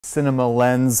Cinema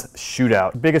lens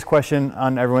shootout. The biggest question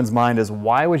on everyone's mind is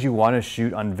why would you want to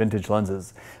shoot on vintage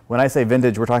lenses? When I say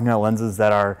vintage, we're talking about lenses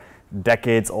that are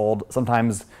decades old,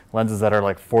 sometimes lenses that are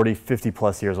like 40, 50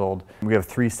 plus years old. We have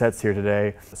three sets here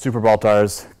today: Super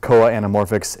Baltars, Kowa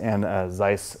anamorphics, and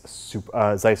Zeiss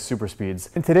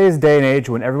Superspeeds. In today's day and age,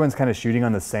 when everyone's kind of shooting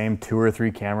on the same 2 or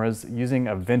 3 cameras, using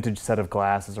a vintage set of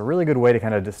glass is a really good way to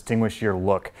kind of distinguish your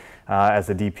look as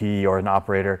a DP or an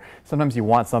operator. Sometimes you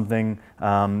want something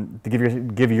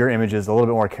to give your images a little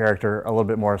bit more character, a little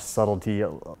bit more subtlety,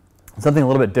 something a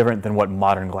little bit different than what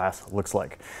modern glass looks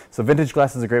like. So vintage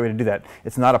glass is a great way to do that.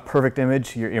 It's not a perfect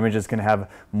image. Your image is going to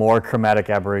have more chromatic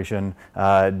aberration,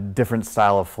 different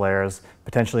style of flares,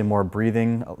 potentially more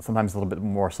breathing, sometimes a little bit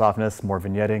more softness, more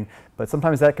vignetting, but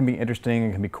sometimes that can be interesting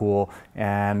and can be cool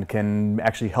and can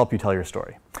actually help you tell your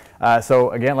story.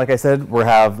 So again, like I said, we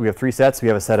have 3 sets. We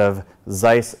have a set of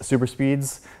Zeiss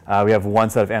Superspeeds. We have 1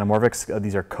 set of anamorphics.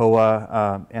 These are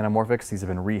Kowa anamorphics. These have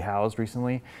been rehoused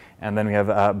recently. And then we have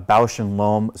Bausch &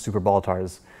 Lomb Super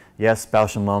Baltars. Yes,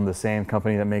 Bausch & Lomb, the same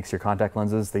company that makes your contact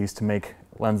lenses. They used to make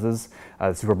lenses.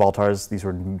 The Super Baltars, these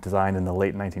were designed in the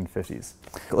late 1950s.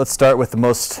 Let's start with the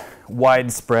most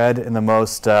widespread and the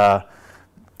most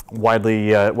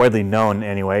widely known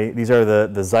anyway. These are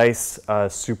the Zeiss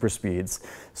Superspeeds.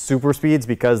 Superspeeds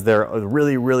because they're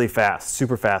really, really fast,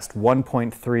 super fast.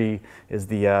 1.3 is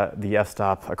the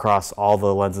f-stop across all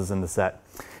the lenses in the set.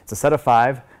 It's a set of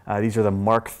 5. These are the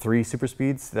Mark III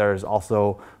Superspeeds. There's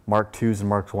also Mark IIs and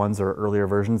Mark Is or earlier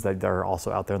versions that are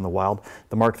also out there in the wild.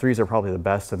 The Mark IIIs are probably the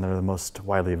best and they're the most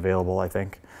widely available, I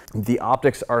think. The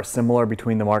optics are similar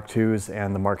between the Mark IIs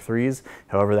and the Mark IIIs.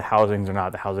 However, the housings are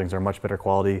not. The housings are much better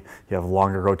quality. You have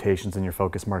longer rotations in your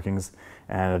focus markings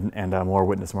and more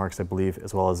witness marks, I believe,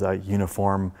 as well as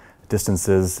uniform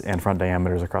distances and front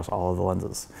diameters across all of the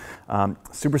lenses.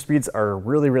 Superspeeds are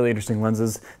really, really interesting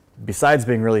lenses. Besides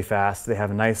being really fast, they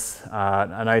have a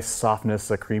nice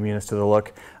softness, a creaminess to the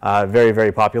look. Very,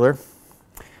 very popular.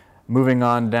 Moving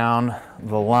on down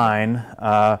the line,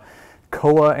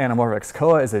 Kowa anamorphics.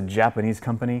 Kowa is a Japanese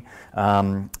company.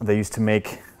 They used to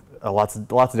make lots of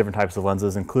different types of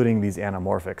lenses, including these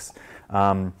anamorphics.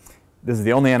 This is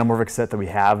the only anamorphic set that we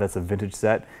have that's a vintage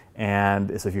set.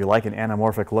 And so if you like an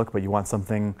anamorphic look, but you want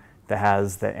something that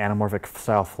has the anamorphic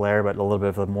style flare, but a little bit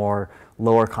of a more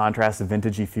lower contrast,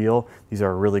 vintagey feel, these are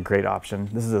a really great option.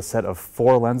 This is a set of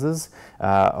 4 lenses,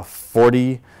 a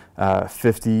 40,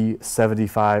 50,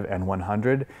 75, and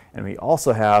 100. And we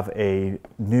also have a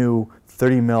new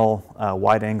 30 mil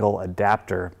wide angle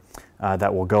adapter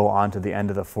that will go onto the end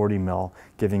of the 40 mil,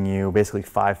 giving you basically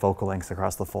 5 focal lengths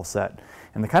across the full set.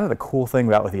 And the cool thing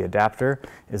with the adapter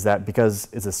is that because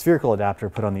it's a spherical adapter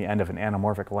put on the end of an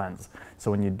anamorphic lens.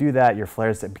 So when you do that, your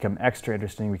flares become extra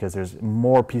interesting because there's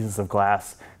more pieces of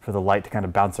glass for the light to kind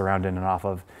of bounce around in and off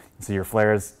of. So your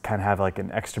flares kind of have like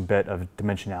an extra bit of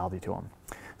dimensionality to them.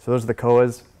 So those are the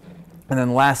Kowas. And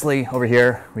then lastly, over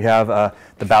here, we have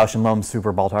the Bausch & Lomb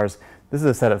Super Baltars. This is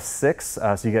a set of 6,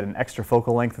 so you get an extra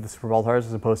focal length of the Super Baltars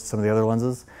as opposed to some of the other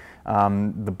lenses.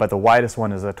 But the widest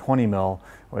one is a 20 mil,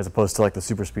 as opposed to like the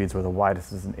Superspeeds where the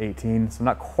widest is an 18, so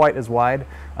not quite as wide.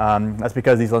 That's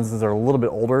because these lenses are a little bit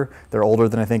older. They're older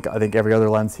than I think every other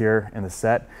lens here in the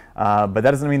set, but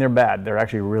that doesn't mean they're bad. They're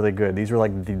actually really good. These were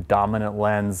like the dominant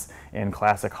lens in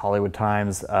classic Hollywood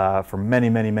times for many,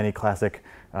 many, many classic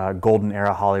golden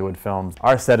era Hollywood films.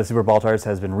 Our set of Super Baltars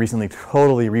has been recently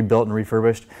totally rebuilt and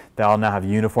refurbished. They all now have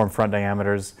uniform front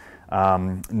diameters,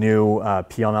 new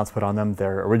PL mounts put on them.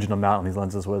 Their original mount on these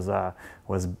lenses was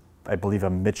I believe a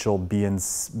Mitchell B and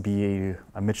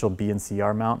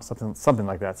CR mount, something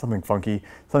like that, something funky,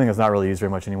 something that's not really used very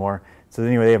much anymore. So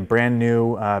anyway, they have brand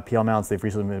new PL mounts. They've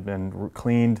recently been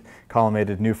cleaned,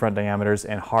 collimated, new front diameters,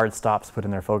 and hard stops put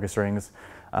in their focus rings.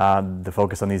 The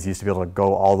focus on these used to be able to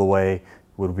go all the way,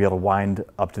 would be able to wind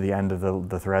up to the end of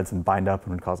the threads and bind up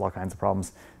and would cause all kinds of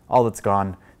problems. All that's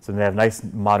gone. So they have nice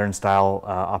modern style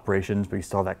operations, but you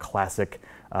still have that classic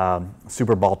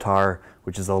Super Baltar,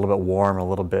 which is a little bit warm, a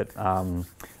little bit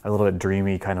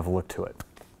dreamy kind of look to it.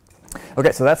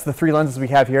 Okay, so that's the 3 lenses we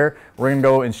have here. We're gonna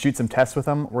go and shoot some tests with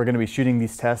them. We're gonna be shooting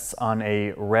these tests on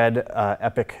a red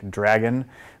Epic Dragon.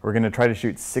 We're gonna try to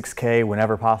shoot 6K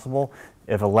whenever possible.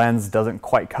 If a lens doesn't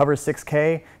quite cover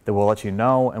 6K, then we'll let you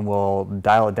know and we'll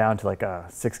dial it down to like a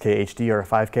 6K HD or a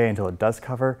 5K until it does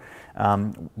cover.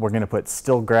 We're gonna put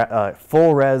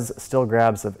full res still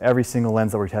grabs of every single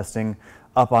lens that we're testing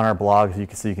up on our blog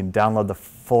so you can download the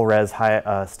full res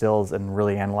high stills and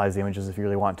really analyze the images if you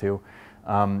really want to.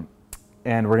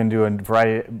 And we're going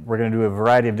to do a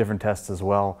variety of different tests as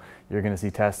well. You're going to see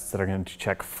tests that are going to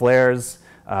check flares,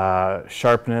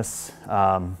 sharpness,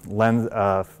 lens,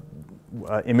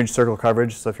 image circle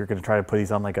coverage. So if you're going to try to put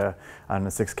these on on a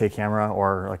 6K camera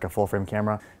or like a full frame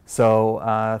camera.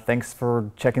 So thanks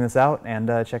for checking this out, and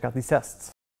check out these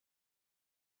tests.